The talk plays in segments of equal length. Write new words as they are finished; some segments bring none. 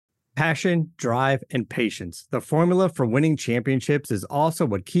Passion, drive, and patience. The formula for winning championships is also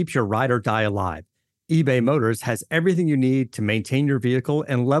what keeps your ride or die alive. eBay Motors has everything you need to maintain your vehicle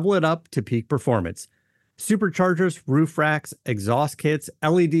and level it up to peak performance. Superchargers, roof racks, exhaust kits,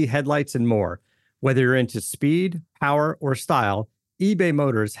 LED headlights, and more. Whether you're into speed, power, or style, eBay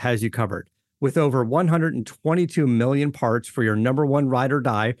Motors has you covered. With over 122 million parts for your number one ride or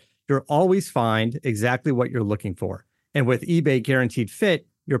die, you'll always find exactly what you're looking for. And with eBay Guaranteed Fit,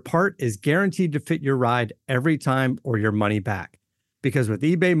 your part is guaranteed to fit your ride every time or your money back. Because with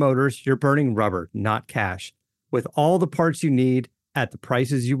eBay Motors, you're burning rubber, not cash. With all the parts you need at the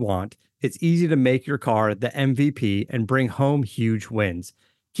prices you want, it's easy to make your car the MVP and bring home huge wins.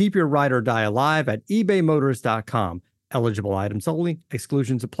 Keep your ride or die alive at ebaymotors.com. Eligible items only.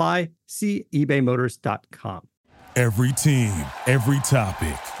 Exclusions apply. See ebaymotors.com. Every team, every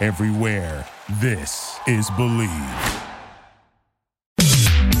topic, everywhere. This is Believe.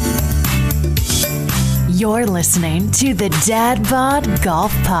 You're listening to the Dad Bod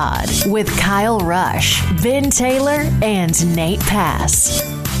Golf Pod with Kyle Rush, Ben Taylor, and Nate Pass.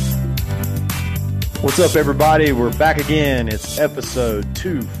 What's up, everybody? We're back again. It's episode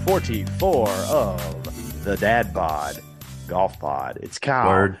 244 of the Dad Bod Golf Pod. It's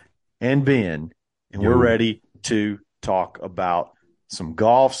Kyle and Ben, and we're ready to talk about some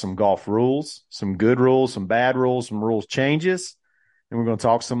golf rules, some good rules, some bad rules, some rules changes, and we're going to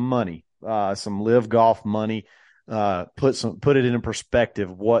talk some money. Some live golf money, put it into perspective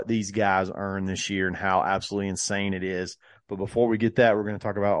what these guys earn this year and how absolutely insane it is. But before we get that, we're going to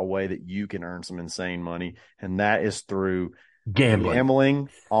talk about a way that you can earn some insane money, and that is through gambling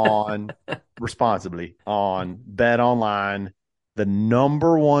on responsibly on Bet Online, the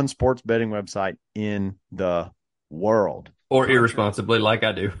number one sports betting website in the world. Or irresponsibly, like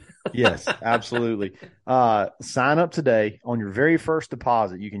I do. Yes, absolutely. Sign up today. On your very first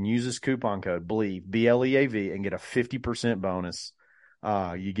deposit, you can use this coupon code BLEAV, BLEAV, and get a 50% bonus.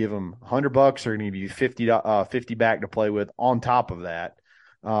 You give them $100, they're going to give you 50 back to play with on top of that.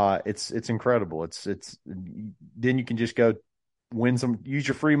 It's incredible. It's then you can just go win some, use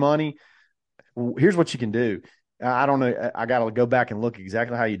your free money. Here's what you can do. I don't know. I got to go back and look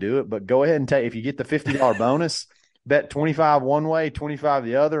exactly how you do it, but go ahead and if you get the $50 bonus, bet 25 one way, 25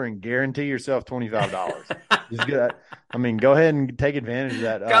 the other, and guarantee yourself $25. Just good. I mean, go ahead and take advantage of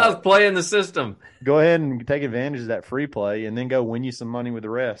that. Guys playing the system. Go ahead and take advantage of that free play, and then go win you some money with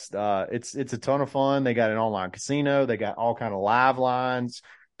the rest. It's a ton of fun. They got an online casino. They got all kind of live lines,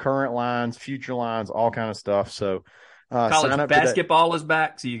 current lines, future lines, all kind of stuff. So college basketball is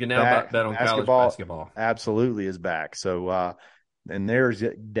back, so you can now bet on college basketball. Absolutely is back. So and there's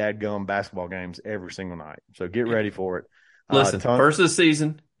dadgum basketball games every single night. So get ready for it. Listen, first of the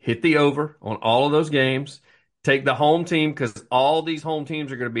season, hit the over on all of those games. Take the home team, because all these home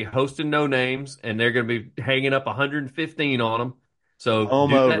teams are going to be hosting no names, and they're going to be hanging up 115 on them. So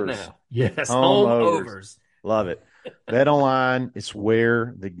home overs. That now. Yes, home overs. Love it. Bet Online is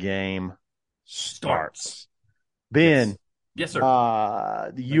where the game starts. Ben. Yes, sir.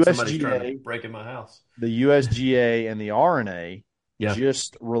 The USGA breaking my house. The USGA and the R&A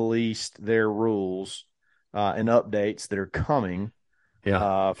just released their rules and updates that are coming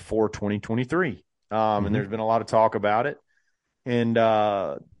for 2023. And there's been a lot of talk about it. And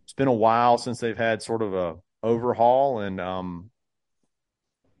it's been a while since they've had sort of a overhaul. And I'm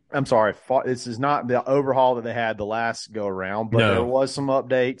sorry, this is not the overhaul that they had the last go around, but there was some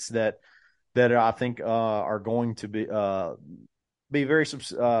updates that I think are going to be very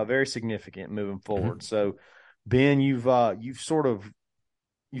significant moving forward. Mm-hmm. So, Ben, you've sort of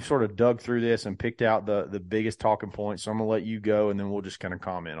dug through this and picked out the biggest talking points. So I'm gonna let you go, and then we'll just kind of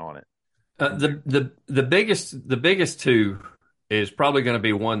comment on it. The biggest two is probably going to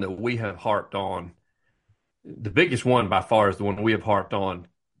be one that we have harped on. The biggest one by far is the one we have harped on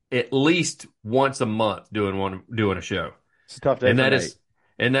at least once a month doing a show. It's a tough day,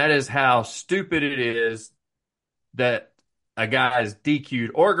 and that is how stupid it is that a guy is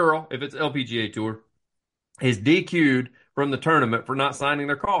DQ'd, or a girl, if it's LPGA Tour, is DQ'd from the tournament for not signing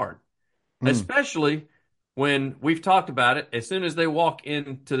their card. Especially when we've talked about it, as soon as they walk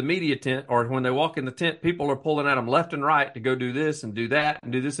into the media tent, or when they walk in the tent, people are pulling at them left and right to go do this and do that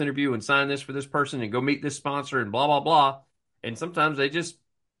and do this interview and sign this for this person and go meet this sponsor and blah, blah, blah. And sometimes they just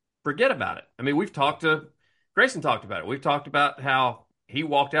forget about it. I mean, Grayson talked about it. We've talked about how he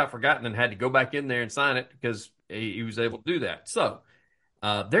walked out, forgot, and then had to go back in there and sign it because he was able to do that. So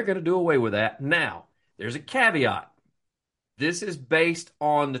they're going to do away with that. Now, there's a caveat. This is based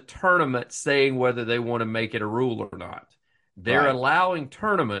on the tournament saying whether they want to make it a rule or not. They're allowing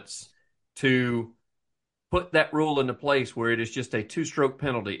tournaments to put that rule into place where it is just a two-stroke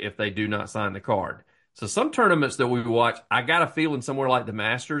penalty if they do not sign the card. So some tournaments that we watch, I got a feeling somewhere like the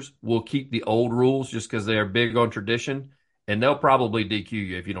Masters will keep the old rules just because they are big on tradition, and they'll probably DQ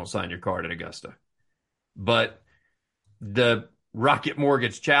you if you don't sign your card at Augusta. But the Rocket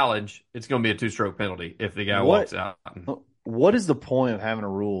Mortgage Challenge, it's going to be a two-stroke penalty if the guy walks out. What is the point of having a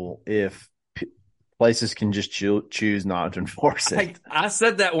rule if places can just choose not to enforce it? I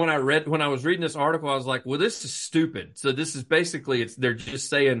said that when I was reading this article, I was like, well, this is stupid. So this is basically, they're just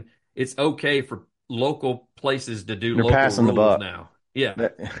saying it's okay for local places to do local passing the rules buck now. Yeah.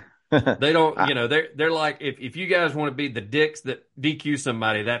 They don't, they're like, if you guys want to be the dicks that DQ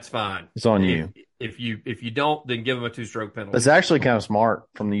somebody, that's fine. It's on you. If you don't, then give them a two-stroke penalty. It's actually kind of smart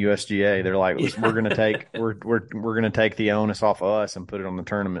from the USGA. They're like, we're going to take we're going to take the onus off of us and put it on the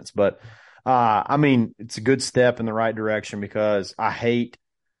tournaments. But I mean, it's a good step in the right direction because I hate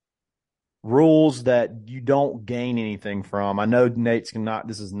rules that you don't gain anything from. I know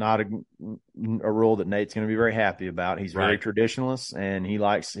this is not a rule that Nate's going to be very happy about. He's very traditionalist and he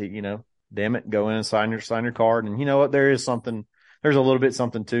likes, damn it, go in and sign your card. And you know what? There's a little bit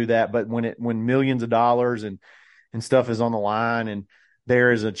something to that, but when millions of dollars and stuff is on the line and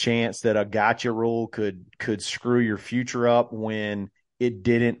there is a chance that a gotcha rule could screw your future up when it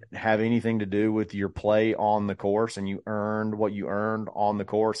didn't have anything to do with your play on the course and you earned what you earned on the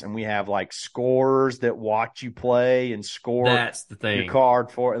course. And we have like scorers that watch you play and score That's the thing. your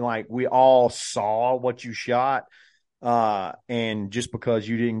card for it. And like we all saw what you shot. And just because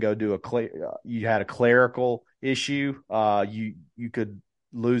you didn't go do you had a clerical issue, you could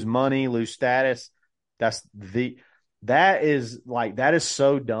lose money, lose status. That is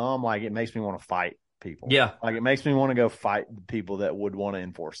so dumb. Like it makes me want to fight people. Yeah. Like it makes me want to go fight the people that would want to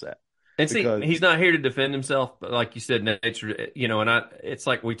enforce that. And see, he's not here to defend himself, but like you said, Nate's, it's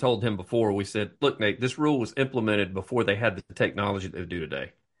like we told him before, we said, look, Nate, this rule was implemented before they had the technology that they do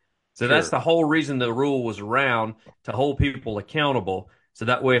today. So that's the whole reason the rule was around, to hold people accountable. So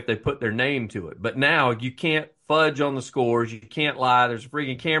that way, if they put their name to it. But now you can't fudge on the scores. You can't lie. There's a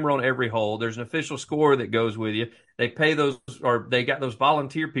freaking camera on every hole. There's an official score that goes with you. They pay they got those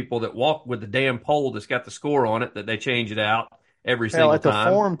volunteer people that walk with the damn pole that's got the score on it that they change it out every single time. At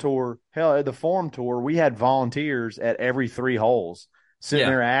the forum tour, we had volunteers at every 3 holes sitting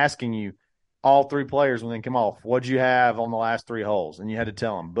there asking you, all 3 players when they come off, what'd you have on the last 3 holes? And you had to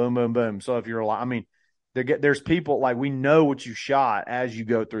tell them, boom, boom, boom. So if you're there's people like we know what you shot as you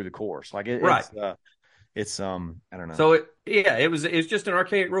go through the course. Like it's I don't know. So it's just an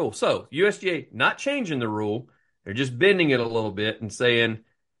archaic rule. So USGA not changing the rule, they're just bending it a little bit and saying,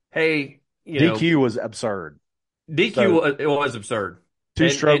 hey, DQ was absurd. It was absurd.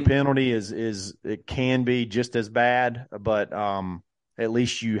 2-stroke penalty is it can be just as bad, but at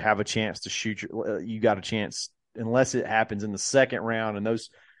least you have a chance to shoot. You got a chance, unless it happens in the second round and those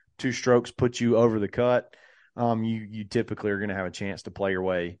 2 strokes put you over the cut. You typically are going to have a chance to play your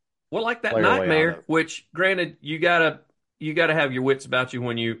way. Well, like that nightmare, which granted you gotta have your wits about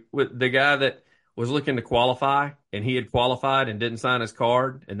you with the guy that was looking to qualify and he had qualified and didn't sign his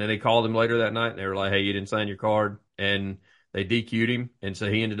card, and then they called him later that night and they were like, hey, you didn't sign your card, and they DQ'd him, and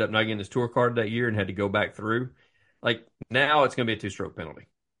so he ended up not getting his tour card that year and had to go back through. Like now it's going to be a 2-stroke penalty.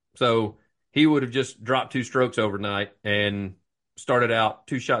 So he would have just dropped 2 strokes overnight and started out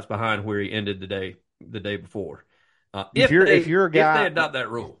 2 shots behind where he ended the day before. If you're a guy, if they adopt that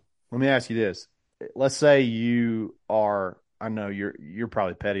rule. Let me ask you this. Let's say you are, I know you're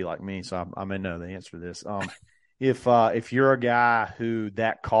probably petty like me, so I may know the answer to this. If you're a guy who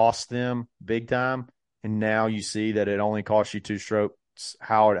that cost them big time and now you see that it only costs you 2 strokes,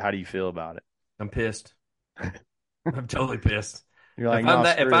 how do you feel about it? I'm pissed. I'm totally pissed. You're like,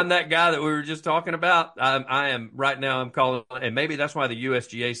 if I'm that guy that we were just talking about, I am right now. I'm calling, and maybe that's why the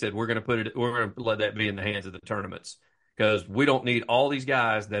USGA said we're going to let that be in the hands of the tournaments, because we don't need all these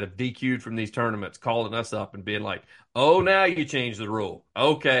guys that have DQ'd from these tournaments calling us up and being like, "Oh, now you changed the rule.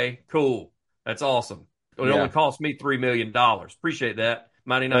 Okay, cool, that's awesome. It only cost me $3 million. Appreciate that.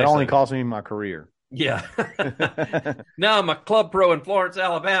 Mighty nice. It only cost me my career." Yeah. Now I'm a club pro in Florence,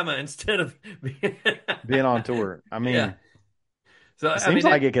 Alabama, instead of being on tour. I mean. Yeah. So, it seems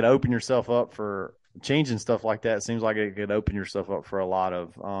like it could open yourself up for changing stuff like that. It seems like it could open yourself up for a lot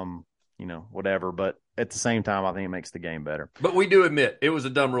of, whatever. But at the same time, I think it makes the game better. But we do admit it was a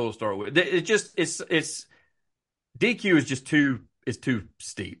dumb rule to start with. It's DQ is just too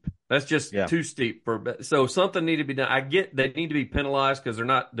steep. That's just too steep so something needed to be done. I get they need to be penalized because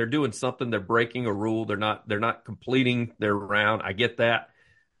they're doing something. They're breaking a rule. They're not completing their round. I get that,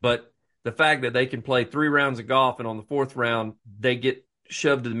 but the fact that they can play 3 rounds of golf and on the 4th round they get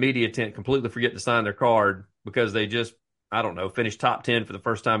shoved to the media tent, completely forget to sign their card because they just, I don't know, finished top 10 for the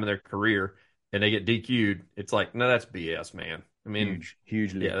first time in their career and they get DQ'd. It's like, no, that's BS, man. I mean,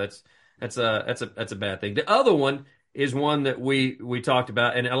 hugely. Yeah, that's a bad thing. The other one is one that we talked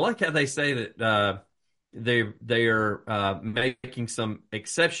about, and I like how they say that they are making some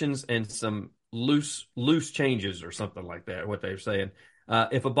exceptions and some loose changes or something like that. What they're saying,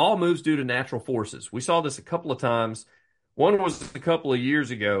 if a ball moves due to natural forces, we saw this a couple of times. One was a couple of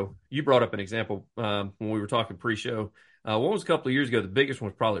years ago. You brought up an example when we were talking pre-show. One was a couple of years ago. The biggest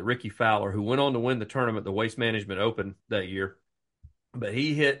one was probably Ricky Fowler, who went on to win the tournament, the Waste Management Open that year. But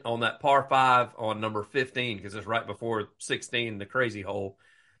he hit on that par 5 on number 15 because it's right before 16, the crazy hole.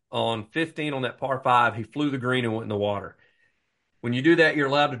 On 15 on that par 5, he flew the green and went in the water. When you do that, you're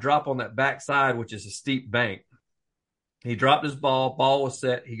allowed to drop on that backside, which is a steep bank. He dropped his ball. Ball was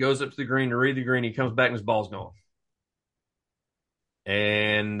set. He goes up to the green to read the green. He comes back and his ball's gone.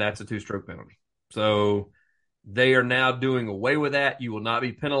 And that's a 2-stroke penalty. So they are now doing away with that. You will not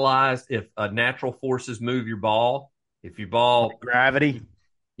be penalized if natural forces move your ball. If your ball like gravity,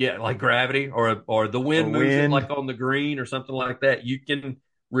 like gravity, or the wind moves it like on the green or something like that, you can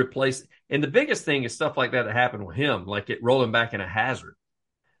replace. And the biggest thing is stuff like that happened with him, like it rolling back in a hazard.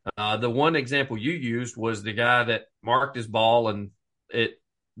 The one example you used was the guy that marked his ball, and did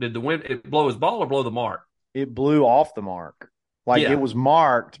the wind blow his ball or blow the mark? It blew off the mark. It was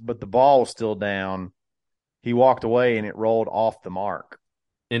marked, but the ball was still down. He walked away and it rolled off the mark.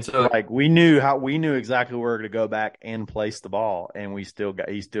 And so we knew exactly where to go back and place the ball, and he still got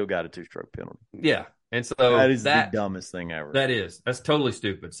a 2-stroke penalty. Yeah. And so that is the dumbest thing ever. That's totally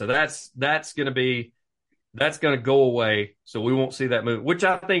stupid. So that's going to go away. So we won't see that move, which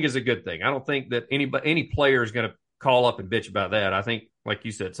I think is a good thing. I don't think that any player is going to call up and bitch about that. I think, like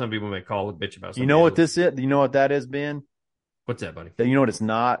you said, some people may call and bitch about something. You know what this is? You know what that is, Ben? What's that, buddy? You know what it's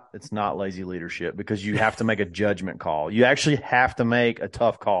not? It's not lazy leadership, because you have to make a judgment call. You actually have to make a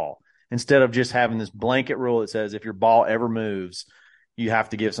tough call instead of just having this blanket rule that says if your ball ever moves, you have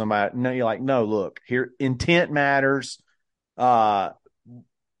to give somebody. No, you're like, no, look, here, intent matters.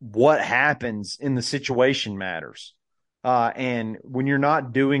 What happens in the situation matters. And when you're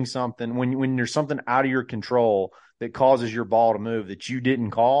not doing something, when there's something out of your control that causes your ball to move that you didn't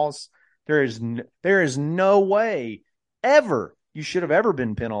cause, there is no way ever you should have ever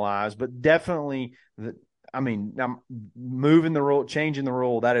been penalized. But definitely, moving the rule, changing the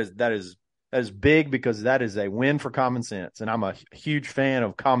rule, that is big, because that is a win for common sense, and I'm a huge fan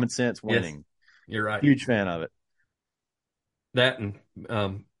of common sense winning. Yes, you're right. Huge fan of it. That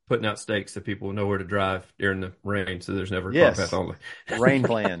and putting out stakes so people know where to drive during the rain, so there's never a car path only. Rain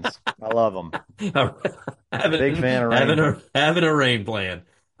plans, I love them. Big fan of rain. Having a rain plan.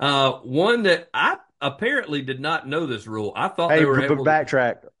 One that I apparently did not know this rule. I thought they were able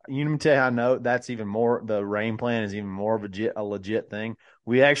backtrack. You know, tell you how I know that's even more. The rain plan is even more of a legit thing.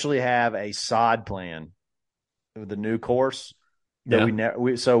 We actually have a sod plan with the new course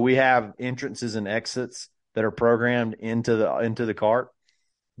that we have entrances and exits that are programmed into the cart,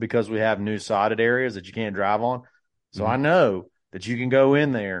 because we have new sodded areas that you can't drive on. So I know that you can go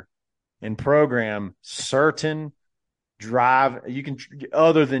in there and program certain drive. You can,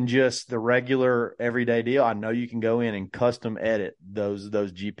 other than just the regular everyday deal, I know you can go in and custom edit those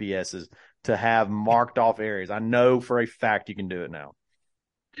GPSs to have marked off areas. I know for a fact you can do it now.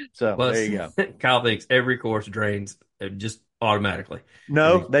 So there you go. Kyle thinks every course drains just automatically.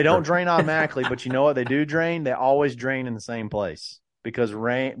 No, they don't drain automatically, but you know what they do drain? They always drain in the same place, because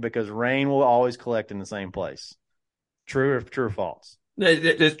rain will always collect in the same place. True or false?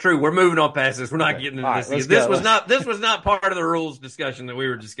 It's true. We're moving on past this. We're not getting into this. This was not part of the rules discussion that we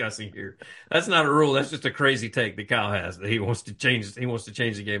were discussing here. That's not a rule. That's just a crazy take that Kyle has, that he wants to change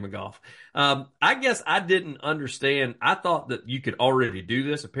the game of golf. I guess I didn't understand. I thought that you could already do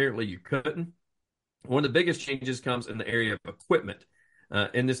this. Apparently you couldn't. One of the biggest changes comes in the area of equipment.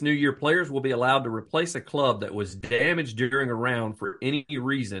 In this new year, players will be allowed to replace a club that was damaged during a round for any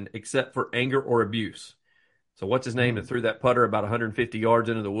reason except for anger or abuse. So what's his name that threw that putter about 150 yards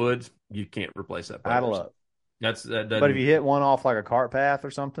into the woods? You can't replace that putter. Idle up. But if you hit one off like a cart path or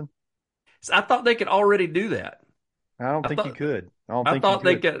something? I thought they could already do that. I don't think you could. I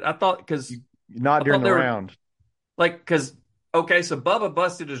thought because not during the round. So Bubba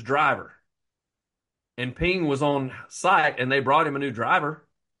busted his driver, and Ping was on site, and they brought him a new driver.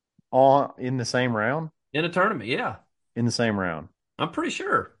 In the same round? In a tournament, yeah. In the same round. I'm pretty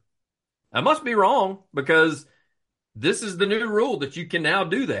sure. I must be wrong, because this is the new rule that you can now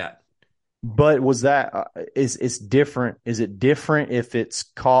do that. But was that it's different? Is it different if it's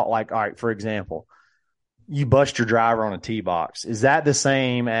caught, like, all right, for example, you bust your driver on a tee box. Is that the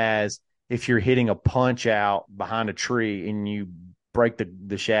same as if you're hitting a punch out behind a tree and you break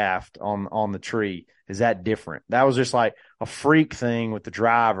the shaft on the tree? Is that different? That was just like a freak thing with the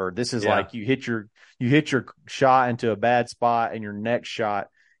driver. This is like you hit your shot into a bad spot and your next shot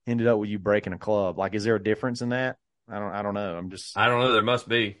ended up with you breaking a club. Like, is there a difference in that? I don't know. I don't know. There must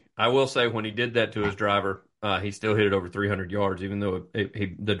be. I will say when he did that to his driver, he still hit it over 300 yards, even though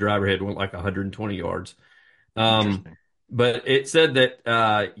the driver head went like 120 yards. But it said that,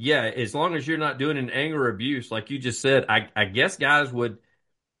 as long as you're not doing an anger abuse, like you just said, I guess guys would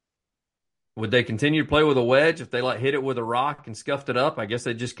they continue to play with a wedge if they like hit it with a rock and scuffed it up? I guess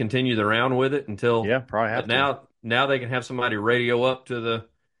they just continue the round with it until probably have to. Now they can have somebody radio up to the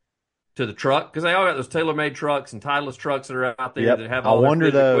truck, because they all got those tailor-made trucks and Titleist trucks that are out there that have all their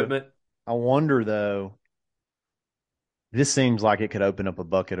equipment. I wonder though. This seems like it could open up a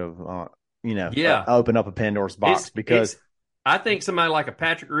bucket of, open up a Pandora's box because I think somebody like a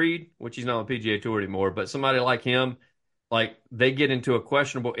Patrick Reed, which he's not on the PGA Tour anymore, but somebody like him, like they get into a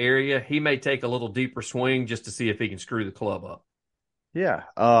questionable area, he may take a little deeper swing just to see if he can screw the club up. Yeah.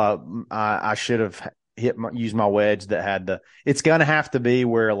 I should have used my wedge that had it's going to have to be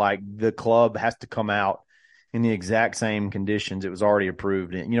where like the club has to come out in the exact same conditions it was already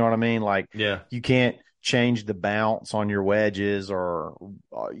approved in. You know what I mean? Like, you can't change the bounce on your wedges, or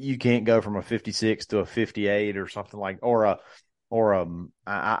you can't go from a 56 to a 58 or something like, I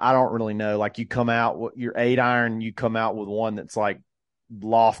don't really know. Like, you come out with your 8-iron, you come out with one that's like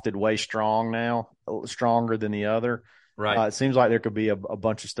lofted way stronger than the other. Right. It seems like there could be a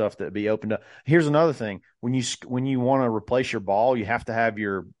bunch of stuff that would be opened up. Here's another thing. When you want to replace your ball, you have to have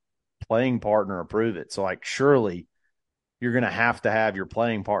your playing partner approve it. So like, surely you're going to have your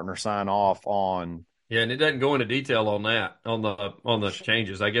playing partner sign off on. Yeah. And it doesn't go into detail on that, on the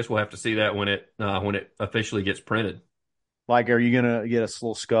changes. I guess we'll have to see that when it officially gets printed. Like, are you going to get a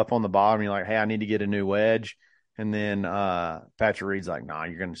little scuff on the bottom? You're like, hey, I need to get a new wedge. And then Patrick Reed's like, nah,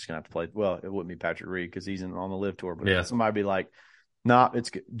 you're just going to have to play. Well, it wouldn't be Patrick Reed because he's on the Live Tour. But somebody be like, nah, it's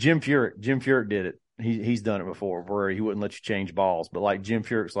good. Jim Furyk. Jim Furyk did it. He's done it before where he wouldn't let you change balls. But like, Jim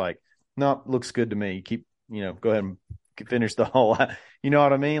Furyk's like, no, looks good to me. Keep, go ahead and finish the hole. You know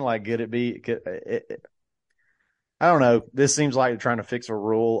what I mean? Like, I don't know. This seems like trying to fix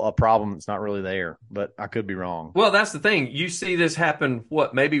a problem that's not really there, but I could be wrong. Well, that's the thing. You see this happen,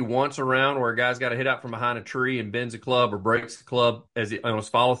 maybe once around where a guy's got to hit out from behind a tree and bends a club or breaks the club as it on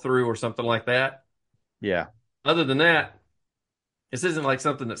follow through or something like that. Yeah. Other than that, this isn't like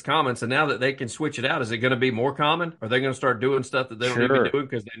something that's common. So now that they can switch it out, is it going to be more common? Are they going to start doing stuff that they don't need to be doing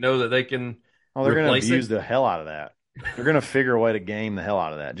because they know that they can they're going to abuse the hell out of that. They're going to figure a way to game the hell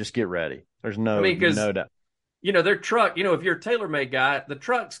out of that. Just get ready. There's no doubt. Their truck, if you're a TaylorMade guy, the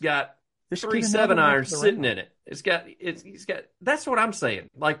truck's got 3 7-irons sitting in it. It's got, that's what I'm saying.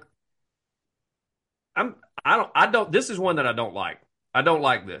 Like, this is one that I don't like. I don't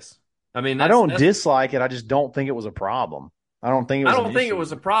like this. I mean, I don't dislike it. I just don't think it was a problem. I don't think it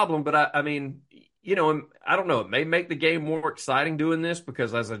was a problem, but I mean, I don't know. It may make the game more exciting doing this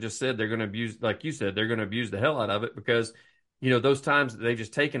because, as I just said, they're going to abuse, like you said, they're going to abuse the hell out of it because, those times that they've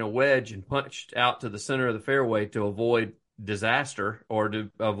just taken a wedge and punched out to the center of the fairway to avoid disaster or to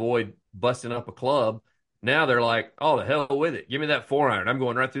avoid busting up a club. Now they're like, oh, the hell with it. Give me that 4-iron. I'm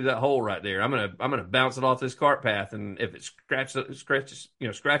going right through that hole right there. I'm gonna bounce it off this cart path, and if it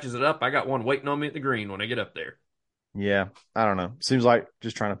scratches it up, I got one waiting on me at the green when I get up there. Yeah, I don't know. Seems like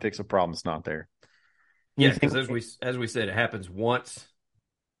just trying to fix a problem that's not there. Yeah, because as we said, it happens once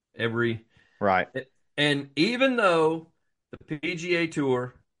every right. And even though the PGA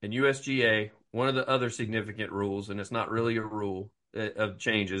Tour and USGA, one of the other significant rules, and it's not really a rule of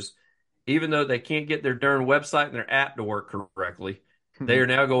changes, even though they can't get their darn website and their app to work correctly, they are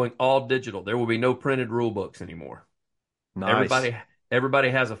now going all digital. There will be no printed rule books anymore. Nice. Everybody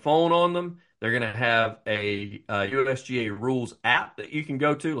has a phone on them. They're going to have a USGA rules app that you can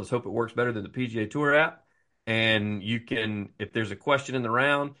go to. Let's hope it works better than the PGA Tour app. And you can, if there's a question in the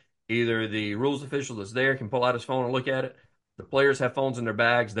round, either the rules official that's there can pull out his phone and look at it. The players have phones in their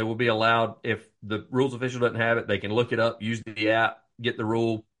bags. They will be allowed, if the rules official doesn't have it, they can look it up, use the app, get the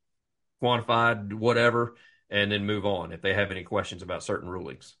rule quantified, whatever, and then move on if they have any questions about certain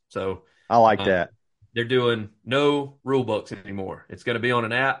rulings. So I like that. They're doing no rule books anymore. It's going to be on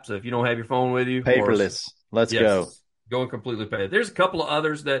an app. So if you don't have your phone with you, paperless. Let's go. Going completely paperless. There's a couple of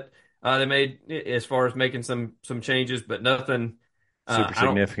others that they made as far as making some changes, but nothing super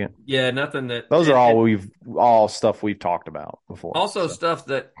significant. Yeah, nothing that. Those are all stuff we've talked about before. Also, stuff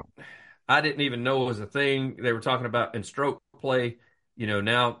that I didn't even know was a thing. They were talking about in stroke play.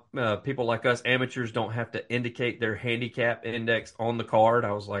 now people like us amateurs don't have to indicate their handicap index on the card.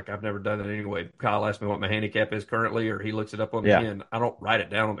 I was like, I've never done it anyway. Kyle asked me what my handicap is currently, or he looks it up on the end. I don't write it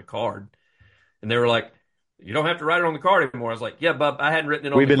down on the card. And they were like, you don't have to write it on the card anymore. I was like, yeah, bub, I hadn't written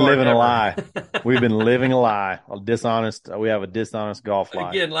it on the card. We've been living ever. a lie. We've been living a lie. We have a dishonest golf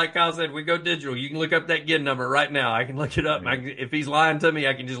lie. Again, like Kyle said, we go digital. You can look up that GIN number right now. I can look it up. If he's lying to me,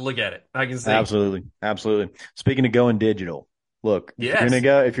 I can just look at it. I can see. Absolutely. Absolutely. Speaking of going digital, look,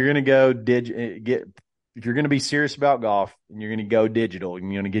 if you're going to be serious about golf and you're going to go digital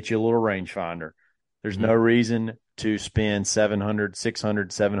and you're going to get you a little rangefinder, there's no reason to spend $700, $600,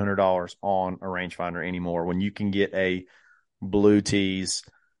 $700 on a rangefinder anymore when you can get a Blue Tees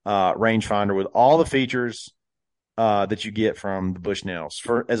rangefinder with all the features that you get from the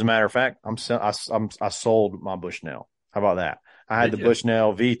Bushnells. As a matter of fact, I sold my Bushnell. How about that? I had the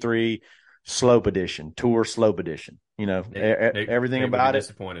Bushnell V3 Slope Edition, Tour Slope Edition. Everything about it.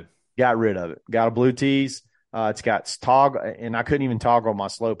 Disappointed. Got rid of it. Got a Blue Tees. It's got toggle, and I couldn't even toggle my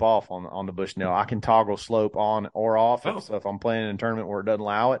slope off on the Bushnell. I can toggle slope on or off. Oh. So if I'm playing in a tournament where it doesn't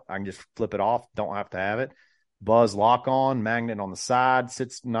allow it, I can just flip it off. Don't have to have it. Buzz lock on, magnet on the side,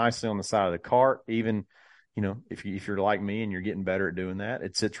 sits nicely on the side of the cart. Even, if you're like me and you're getting better at doing that,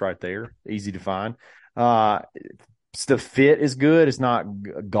 it sits right there, easy to find. The fit is good. It's not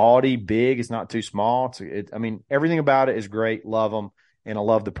gaudy, big. It's not too small. Everything about it is great. Love them. And I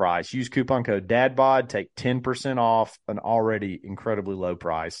love the price. Use coupon code DADBOD, take 10% off an already incredibly low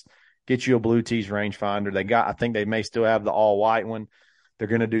price. Get you a Blue Tees rangefinder. I think they may still have the all white one. They're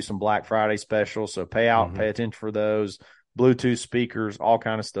going to do some Black Friday specials, so pay attention for those. Bluetooth speakers, all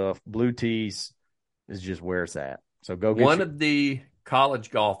kind of stuff. Blue Tees is just where it's at. So go get One of the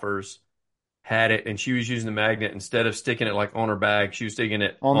college golfers had it, and she was using the magnet instead of sticking it like on her bag. She was sticking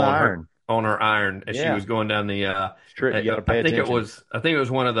it on the iron. On her iron as she was going down the you gotta pay attention. I think it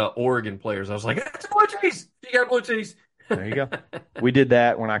was one of the Oregon players. I was like, "It's Blue Tees. She got Blue Tees." There you go. We did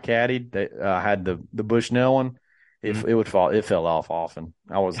that when I caddied. I had the Bushnell one. It fell off often.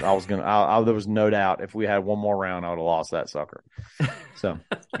 There was no doubt if we had one more round, I would have lost that sucker. So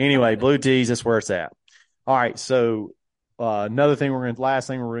anyway, Blue Tees, that's where it's at. All right. So last thing we're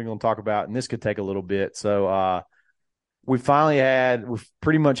going to talk about, and this could take a little bit. So we're finished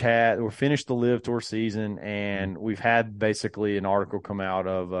the Live Tour season, and we've had basically an article come out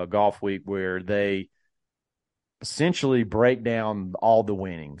of Golf Week where they essentially break down all the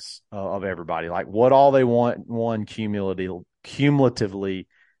winnings of everybody, like what all they won cumulatively,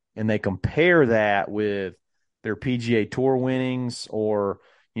 and they compare that with their PGA Tour winnings or,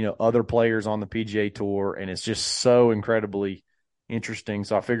 other players on the PGA Tour, and it's just so incredibly interesting.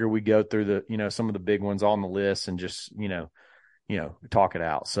 So I figure we go through some of the big ones on the list and just, talk it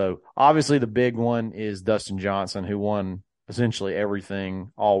out. So obviously the big one is Dustin Johnson, who won essentially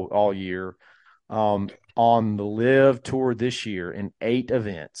everything all year. On the Live Tour this year in 8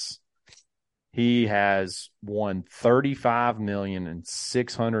 events, he has won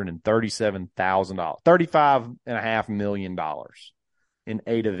 $35,637,000, $35.5 million in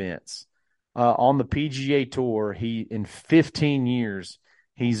 8 events. On the PGA Tour, in 15 years,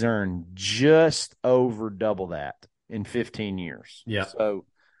 he's earned just over double that in 15 years. Yeah. So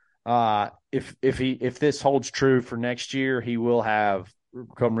if this holds true for next year, he will have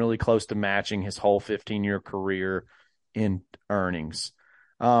come really close to matching his whole 15-year career in earnings.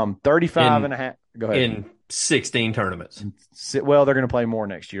 35 and a half. Go ahead. In 16 tournaments. Well, they're going to play more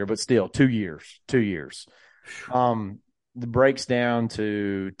next year, but still 2 years. The breaks down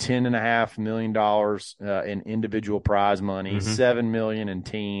to $10.5 million in individual prize money, $7 million in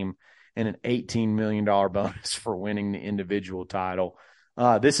team, and an $18 million bonus for winning the individual title.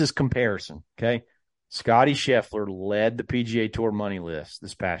 This is comparison. Okay. Scotty Scheffler led the PGA Tour money list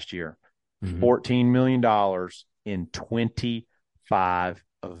this past year, $14 million in 25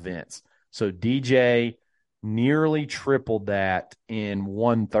 events. So DJ nearly tripled that in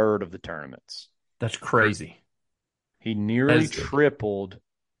 1/3 of the tournaments. That's crazy. He nearly tripled,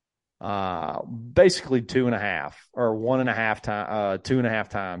 basically 2.5 or 1.5 times, 2.5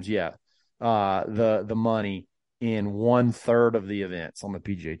 times. Yeah. The money in 1/3 of the events on the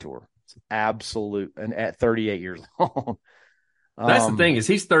PGA Tour. It's absolute, and at 38 years old. That's the thing is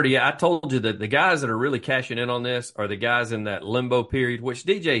he's 30. I told you that the guys that are really cashing in on this are the guys in that limbo period, which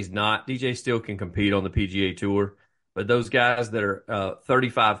DJ's not. DJ still can compete on the PGA Tour, but those guys that are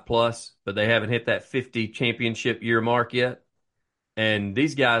 35 plus, but they haven't hit that 50 championship year mark yet. And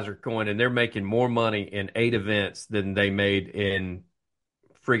these guys are going and they're making more money in 8 events than they made in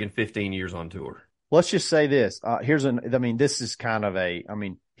friggin' 15 years on tour. Let's just say this. This is kind of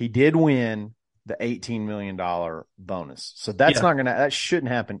he did win the $18 million bonus. So that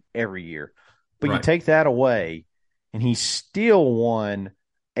shouldn't happen every year. But you take that away, and he still won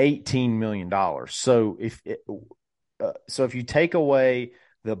 $18 million. So if you take away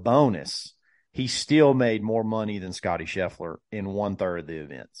the bonus, he still made more money than Scotty Scheffler in 1/3 of the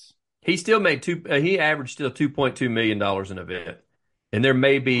events. He still made he averaged still $2.2 million an event. And there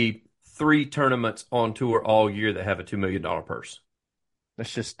may be 3 tournaments on tour all year that have a $2 million purse.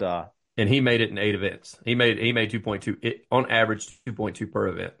 That's just and he made it in 8 events. He made 2.2 on average 2.2 per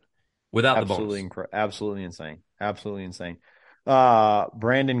event without the bonus. Absolutely insane. Absolutely insane.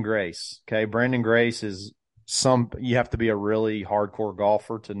 Brandon Grace. Okay, Brandon Grace is you have to be a really hardcore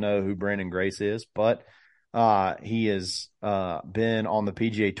golfer to know who Brandon Grace is, but he has been on the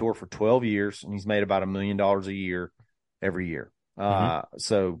PGA Tour for 12 years, and he's made about $1 million a year every year.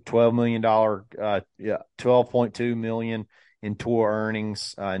 So $12 million, $12.2 million in tour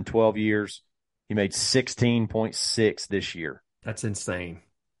earnings in 12 years. He made 16.6 this year. That's insane.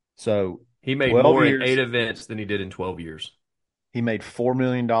 So he made more in 8 events than he did in 12 years. He made $4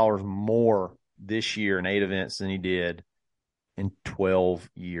 million more this year in 8 events than he did in 12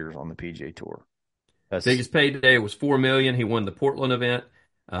 years on the PGA Tour. Biggest payday was $4 million. He won the Portland event,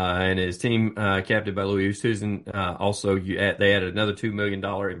 and his team, captained by Louis Oosthuizen, also they added another $2 million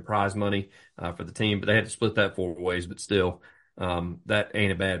in prize money for the team, but they had to split that 4 ways. But still, that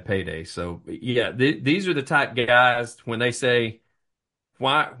ain't a bad payday. So yeah, these are the type guys when they say,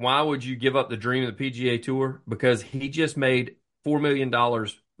 why would you give up the dream of the PGA Tour? Because he just made $4 million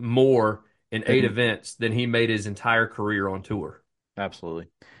more in 8 events than he made his entire career on tour. Absolutely.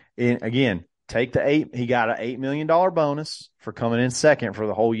 And again, take the 8. He got an $8 million bonus for coming in second for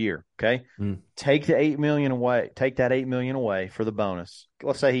the whole year. Okay. Take the $8 million away. Take that $8 million away for the bonus.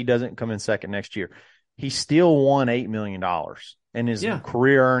 Let's say he doesn't come in second next year. He still won $8 million, and his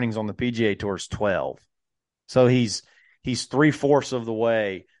career earnings on the PGA Tour is 12. So he's 3/4 of the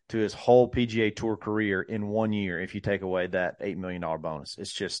way to his whole PGA Tour career in 1 year. If you take away that $8 million bonus,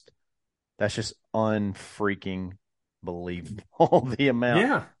 that's just unfreaking believable. The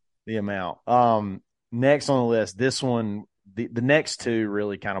amount. Next on the list, this one, the next 2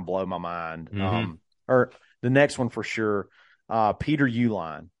 really kind of blow my mind. Or the next one for sure, Peter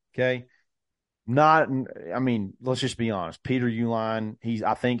Uihlein. Okay. Let's just be honest. Peter Uihlein,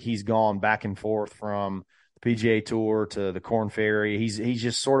 I think he's gone back and forth from the PGA Tour to the Korn Ferry. He's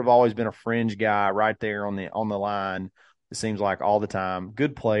just sort of always been a fringe guy right there on the line. It seems like all the time.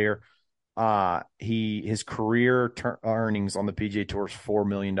 Good player. His career earnings on the PGA Tour is $4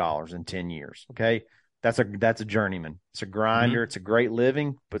 million in 10 years. Okay. That's a journeyman. It's a grinder. It's a great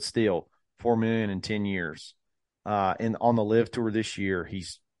living, but still $4 million in 10 years. And on the Live Tour this year,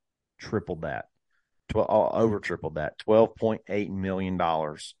 he's tripled that, over tripled that, $12.8 million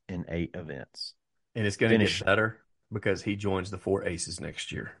in 8 events. And it's going to get better because he joins the 4 Aces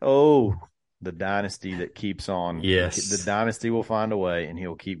next year. Oh, the dynasty that keeps on. Yes. The dynasty will find a way, and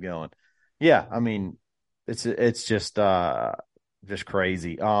he'll keep going. Yeah, it's just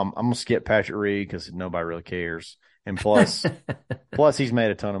crazy. I'm gonna skip Patrick Reed because nobody really cares, and plus he's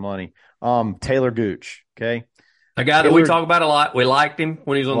made a ton of money. Taylor Gooch, okay, a guy that we talk about a lot. We liked him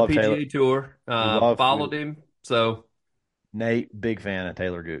when he was on the PGA Tour. Followed him. So Nate, big fan of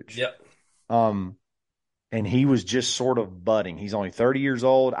Taylor Gooch. Yep. And he was just sort of budding. He's only 30 years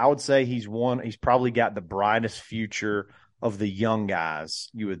old. I would say he's probably got the brightest future of the young guys.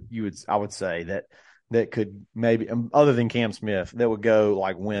 I would say that could maybe, other than Cam Smith, that would go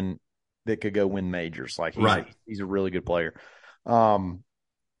win majors. He's a really good player. $9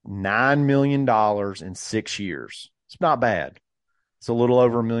 million in 6 years. It's not bad. It's a little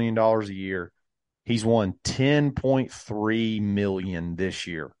over $1 million a year. He's won $10.3 million this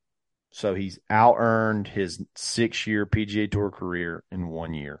year. So he's out-earned his 6-year PGA Tour career in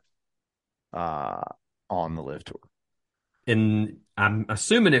 1 year on the Live Tour. And I'm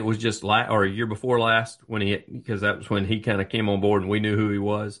assuming it was just or a year before last because that was when he kind of came on board and we knew who he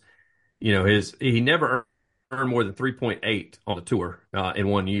was. He never earned more than 3.8 on the tour in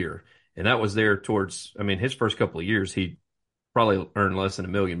 1 year. And that was there towards, his first couple of years, he probably earned less than $1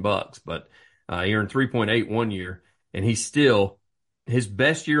 million, but he earned 3.8 1 year, and he's still, his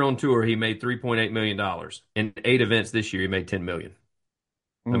best year on tour, he made $3.8 million. In 8 events this year, he made $10 million.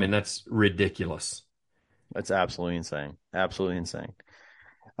 That's ridiculous. That's absolutely insane. Absolutely insane.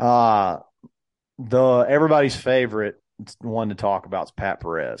 Everybody's favorite one to talk about is Pat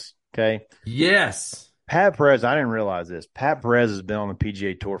Perez. Okay. Yes. Pat Perez, I didn't realize this. Pat Perez has been on the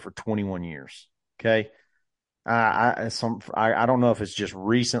PGA Tour for 21 years. Okay. I don't know if it's just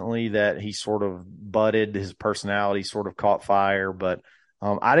recently that he sort of budded, his personality sort of caught fire, but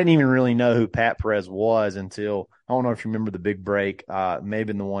I didn't even really know who Pat Perez was until, I don't know if you remember the Big Break,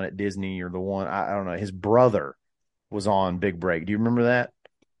 maybe the one at Disney or the one, I don't know. His brother was on Big Break. Do you remember that?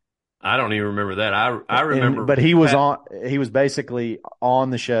 I don't even remember that. I remember, but he was he was basically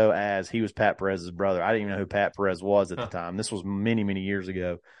on the show as he was Pat Perez's brother. I didn't even know who Pat Perez was at the time. This was many, many years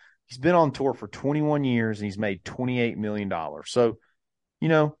ago. He's been on tour for 21 years and he's made $28 million. So,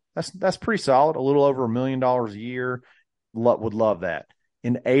 that's pretty solid. A little over $1 million a year. Would love that.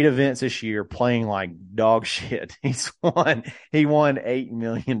 In 8 events this year, playing like dog shit, he won $8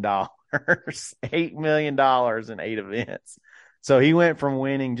 million. $8 million in 8 events. So he went from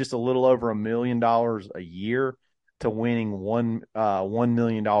winning just a little over $1 million a year to winning $1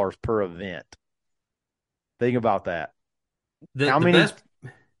 million per event. Think about that.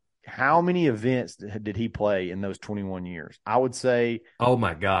 How many events did he play in those 21 years? I would say, oh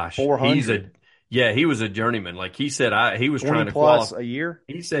my gosh, 400. He was a journeyman. Like he said, he was trying to qualify a year.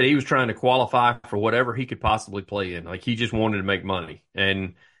 He said he was trying to qualify for whatever he could possibly play in. Like he just wanted to make money,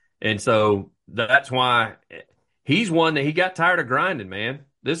 and so that's why he's one that he got tired of grinding. Man,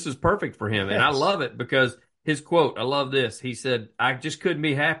 this is perfect for him, and I love it because his quote. I love this. He said, "I just couldn't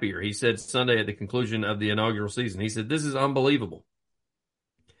be happier." He said Sunday at the conclusion of the inaugural season. He said, "This is unbelievable."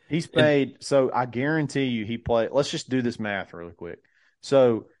 He's paid. So I guarantee you, he played. Let's just do this math really quick.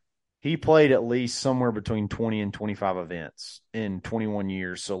 So he played at least somewhere between 20 and 25 events in 21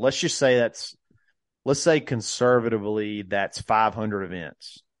 years. So let's just say let's say conservatively, that's 500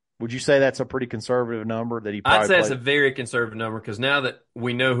 events. Would you say that's a pretty conservative number that he probably I'd say it's a very conservative number because now that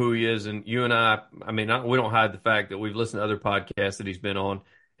we know who he is, and you and we don't hide the fact that we've listened to other podcasts that he's been on.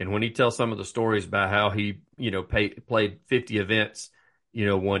 And when he tells some of the stories about how he, played 50 events,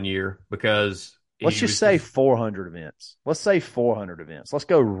 1 year because let's just say 400 events. Let's say 400 events. Let's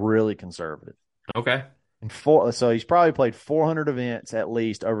go really conservative. Okay. So he's probably played 400 events at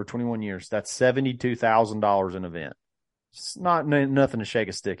least over 21 years. That's $72,000 an event. It's not nothing to shake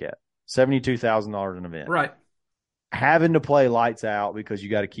a stick at. $72,000 an event. Right. Having to play lights out because you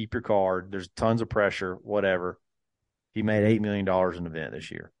got to keep your card. There's tons of pressure, whatever. He made $8 million an event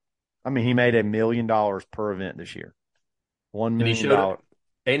this year. I mean, he made $1 million per event this year. $1 million.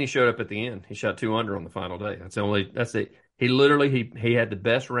 And he showed up at the end. He shot 2 under on the final day. That's it. He literally, he had the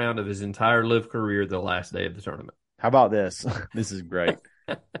best round of his entire live career the last day of the tournament. How about this? This is great.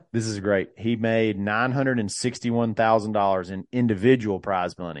 This is great. He made $961,000 in individual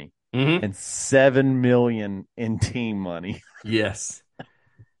prize money and $7 million in team money. Yes.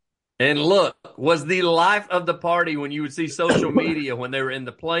 And look, was the life of the party when you would see social media when they were in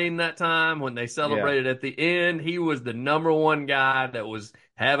the plane that time, when they celebrated at the end. He was the number one guy that was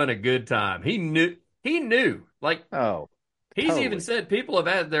having a good time. He knew. Like, he's totally. Even said, people have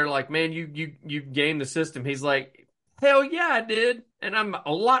asked, they're like, man, you gamed the system. He's like, hell yeah, I did. And I'm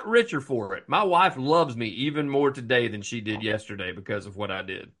a lot richer for it. My wife loves me even more today than she did yesterday because of what I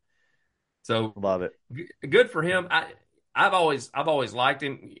did. So love it. Good for him. I've always liked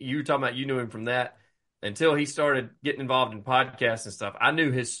him. You were talking about you knew him from that until he started getting involved in podcasts and stuff. I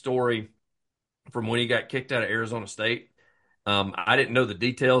knew his story from when he got kicked out of Arizona State. I didn't know the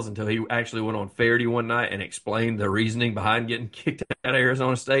details until he actually went on Faraday one night and explained the reasoning behind getting kicked out of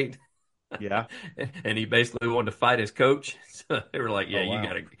Arizona State. Yeah. And he basically wanted to fight his coach. So they were like, yeah, wow. you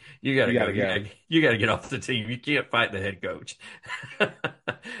gotta go. You gotta get off the team. You can't fight the head coach.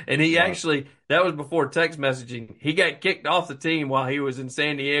 And he actually, that was before text messaging. He got kicked off the team while he was in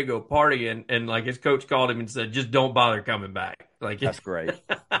San Diego partying, and like his coach called him and said, just don't bother coming back. Like, that's great.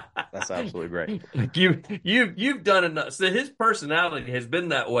 That's absolutely great. You've done enough. So his personality has been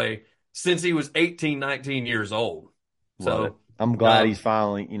that way since he was 18, 19 years old. Love it. I'm glad he's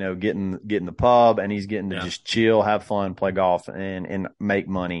finally, getting the pub and he's getting to just chill, have fun, play golf, and make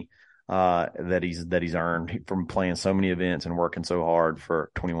money that he's earned from playing so many events and working so hard for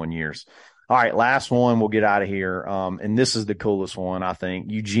 21 years. All right, last one. We'll get out of here. And this is the coolest one, I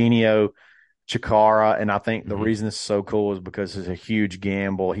think. Eugenio Chacarra, and I think the reason this is so cool is because it's a huge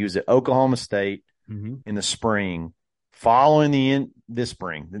gamble. He was at Oklahoma State in the spring, following this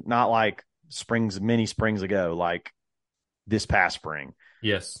spring, not like many springs ago, like this past spring.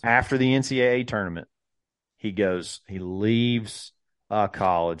 Yes. After the NCAA tournament, he leaves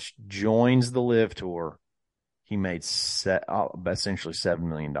college, joins the Live Tour. He made essentially $7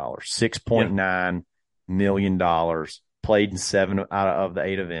 million, $6.9 million, played in 7 out of the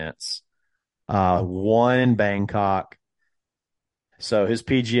 8 events, won in Bangkok. So his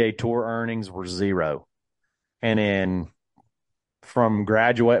PGA Tour earnings were 0. And then from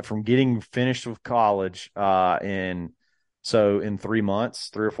getting finished with college in 3 months,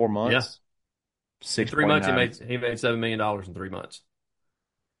 3 or 4 months, 6. 3 months, he made $7 million in 3 months.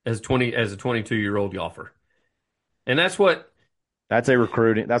 as a 22-year-old golfer. And that's what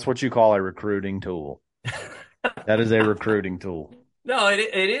you call a recruiting tool. That is a recruiting tool. No, it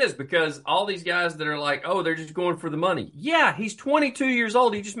is, because all these guys that are like, oh, they're just going for the money. Yeah, he's 22 years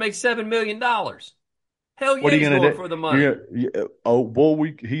old. He just made $7 million. Hell yeah, he's going for the money.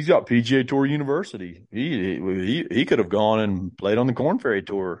 He's got PGA Tour University. He could have gone and played on the Korn Ferry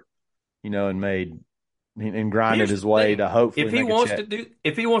Tour, and grinded his way to hopefully if he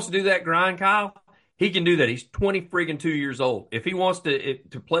wants to do that grind, Kyle, he can do that. He's 22 years old. If he wants to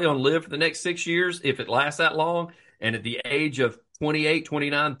play on LIV for the next 6 years, if it lasts that long, and at the age of 28,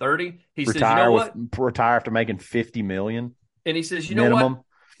 29, 30, he says, you know what? Retire after making $50 million. And he says, you know what?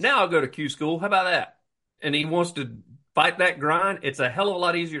 Now I'll go to Q school. How about that? And he wants to fight that grind. It's a hell of a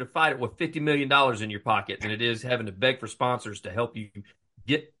lot easier to fight it with $50 million in your pocket than it is having to beg for sponsors to help you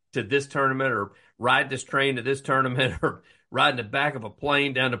get to this tournament, or ride this train to this tournament, or ride in the back of a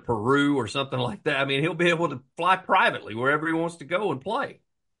plane down to Peru or something like that. I mean, he'll be able to fly privately wherever he wants to go and play.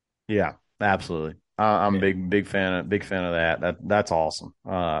 Yeah, absolutely. I'm a big fan of that. That's awesome.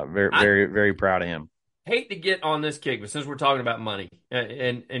 Very, very proud of him. Hate to get on this kick, but since we're talking about money,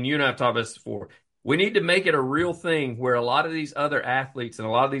 and you and I have talked about this before, we need to make it a real thing where a lot of these other athletes and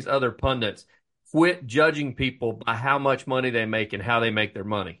a lot of these other pundits quit judging people by how much money they make and how they make their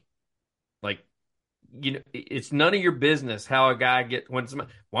money. Like, it's none of your business how a guy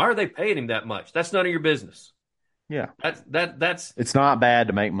why are they paying him that much? That's none of your business. Yeah. That's it's not bad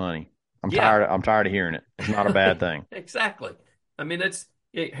to make money. I'm tired of hearing it. It's not a bad thing. Exactly. I mean,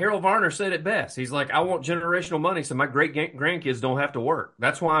 Harold Varner said it best. He's like, I want generational money so my great grandkids don't have to work.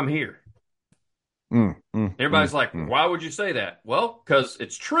 That's why I'm here. Everybody's like, why would you say that? Well, because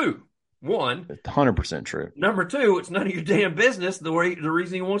it's true. One, 100% true. Number two, it's none of your damn business the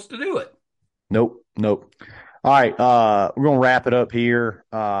reason he wants to do it. Nope. All right, we're gonna wrap it up here.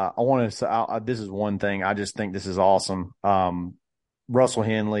 I want to. This is one thing. I just think this is awesome. Russell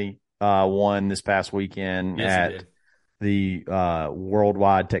Henley won this past weekend at the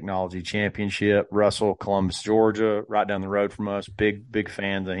Worldwide Technology Championship. Russell, Columbus, Georgia, right down the road from us. Big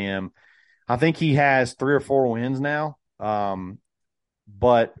fans of him. I think he has 3 or 4 wins now.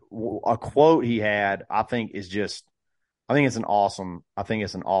 But a quote he had, I think it's an awesome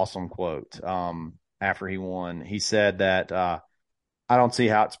quote. After he won, he said that I don't see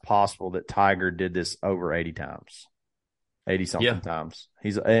how it's possible that Tiger did this over 80 times, 80 something times.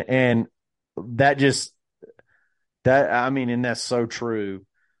 And that's so true.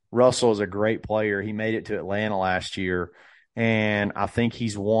 Russell is a great player. He made it to Atlanta last year, and I think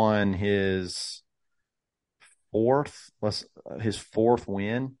he's won his fourth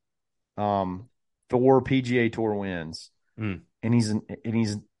win, 4 PGA Tour wins, and he's an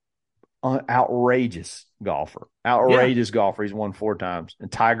outrageous golfer. Golfer. He's won 4 times, and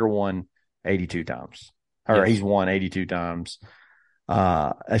Tiger won 82 times. He's won 82 times.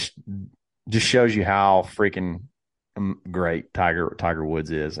 Just shows you how freaking great Tiger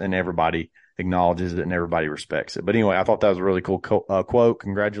Woods is, and everybody acknowledges it and everybody respects it. But anyway, I thought that was a really cool quote.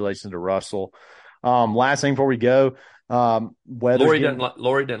 Congratulations to Russell. Last thing before we go, Lori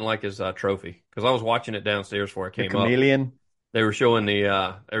didn't like his trophy, because I was watching it downstairs before I came up. They were showing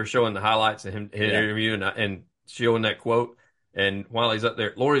the highlights of him interview and showing that quote. And while he's up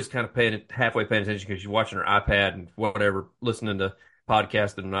there, Lori's kind of halfway paying attention because she's watching her iPad and whatever, listening to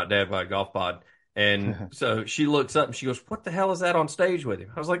podcasts that are not Dad Bod Golf Pod. And so she looks up and she goes, "What the hell is that on stage with him?"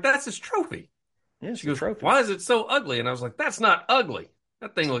 I was like, "That's his trophy." Yeah, she goes, trophy. "Why is it so ugly?" And I was like, "That's not ugly.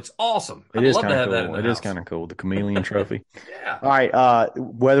 That thing looks awesome. I'd love to have that in the house." It is kind of cool, the chameleon trophy. Yeah. All right.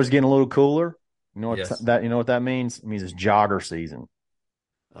 Weather's getting a little cooler. You know what that means? It means it's jogger season,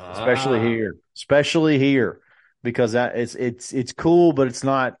 especially here, because it's cool, but it's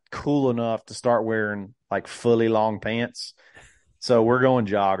not cool enough to start wearing like fully long pants. So we're going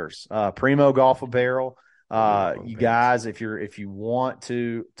joggers. Primo Golf Apparel. You guys, if you want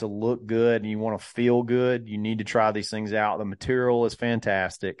to look good and you want to feel good, you need to try these things out. The material is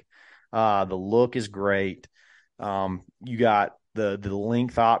fantastic. The look is great. You got the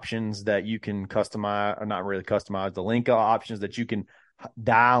length options that you can customize, or not really customize, the length options that you can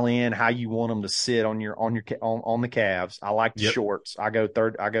dial in how you want them to sit on the calves. I like the shorts. I go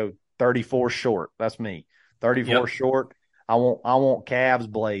 34 short. That's me. 34 short. I want calves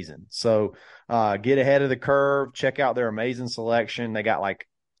blazing. So get ahead of the curve. Check out their amazing selection. They got like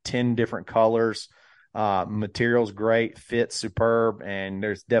 10 different colors. Material's great, fits superb, and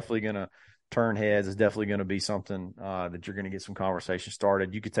there's definitely going to turn heads. It's definitely going to be something that you're going to get some conversation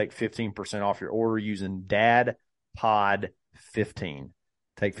started. You could take 15% off your order using DADPOD15.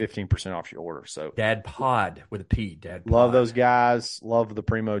 take 15% off your order. So Dad Pod with a P. Dad Pod. Love those guys. Love the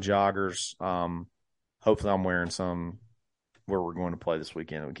Primo joggers. Hopefully I'm wearing some where we're going to play this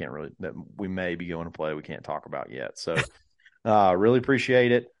weekend. We may be going to play. We can't talk about yet. So really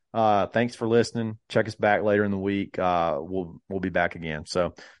appreciate it. Thanks for listening. Check us back later in the week. We'll be back again.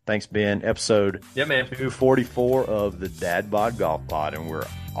 So thanks, Ben. Episode 244 of the Dad Bod Golf Pod, and we're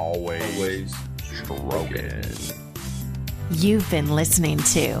always stroking. You've been listening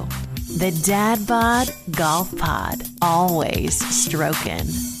to the Dad Bod Golf Pod, always stroking.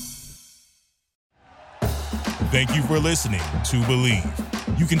 Thank you for listening to Believe.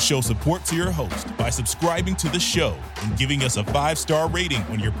 You can show support to your host by subscribing to the show and giving us a 5-star rating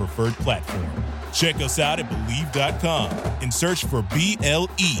on your preferred platform. Check us out at Believe.com and search for BLEAV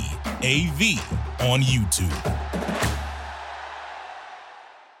on YouTube.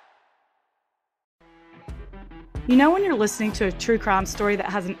 You know when you're listening to a true crime story that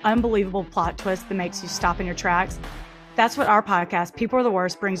has an unbelievable plot twist that makes you stop in your tracks? That's what our podcast, People Are the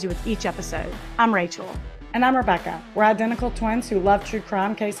Worst, brings you with each episode. I'm Rachel. And I'm Rebecca. We're identical twins who love true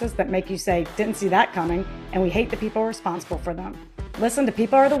crime cases that make you say, didn't see that coming, and we hate the people responsible for them. Listen to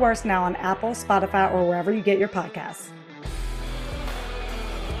People Are the Worst now on Apple, Spotify, or wherever you get your podcasts.